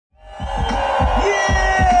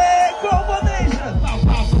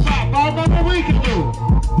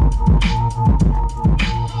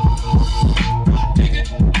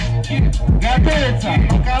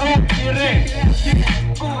Seriy.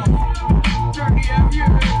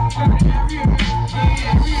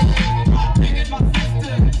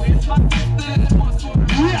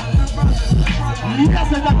 Yes,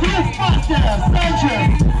 and the coolest master, Sanchez.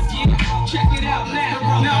 Check it out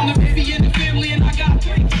now. Now I'm the baby in the family and I got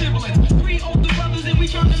 3 siblings. 3 older brothers and we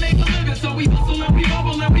trying to make a living. So we hustle and we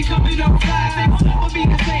bubble and we coming up fast. They will never be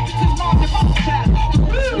the same since mom and pop passed.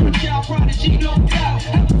 The child prodigy, no doubt.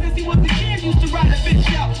 Ever since he was a kid, used to ride a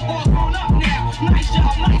bitch out. All grown up now. Nice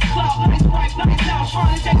job, nice clout, nice wife, nice house.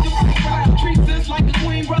 Trying to take the right route. Treats us like a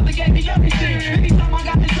queen, brother gave me everything. Anytime I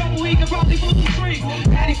got in trouble, he could probably pull some strings.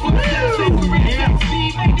 Daddy for the last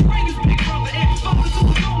Steve made the greatest big brother and father to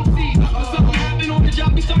his own seed. Something happened on the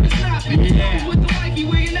job, he started snapping. With the wife, he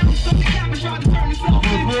weighing out, stuck the cap and tried to turn himself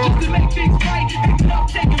in just to make things right. Ended up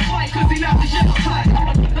taking flight, cause he not the shell type.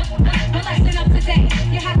 But listen up today,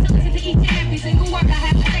 you have to listen to each and every single word I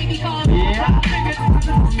have to say because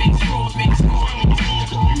Big score, big score.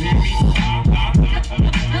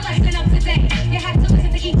 but listen up today, you have to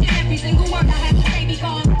listen to each and every single word I have to say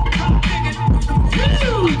because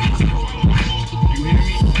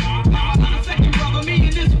Second brother, me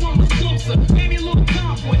and this one was closer. Made me a little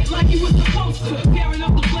conflict, like he was supposed to. Tearing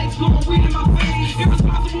up the place, blowing weed in my face.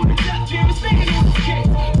 Irresponsible to death, Jerry staying on the case.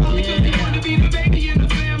 Probably cause he wanted to be the baby in the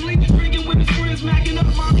family. Drinking with his friends, macking up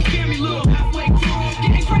mommy Cammy, little halfway through.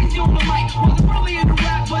 Getting crazy on the mic, wasn't really into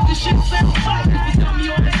rap, but the shit sounds tight. He tell me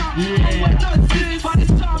all the time, oh what does this? By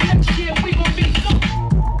this time next year, we gon' be so.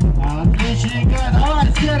 Отличненько, давай,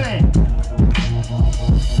 Seriy.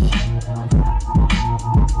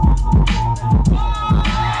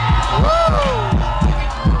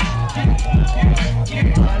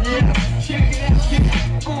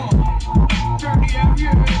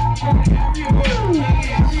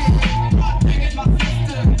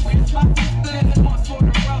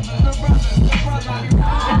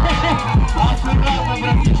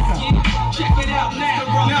 Check it out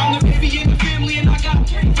now. Now I'm the baby in the family and I got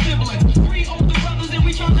 3 siblings. 3 older brothers and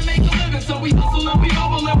we trying to make a living. So we hustle and we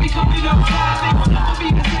bubble and we coming up fast. They will never be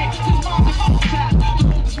the same since mom and pop passed. The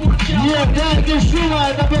oldest one child. Нет, дайте шума,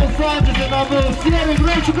 это был Sanchez, это был Seriy.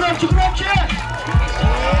 Громче, громче, громче.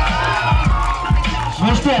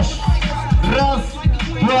 Ну что ж, раз,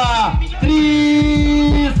 два,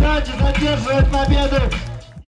 три. Sanchez одерживает победу.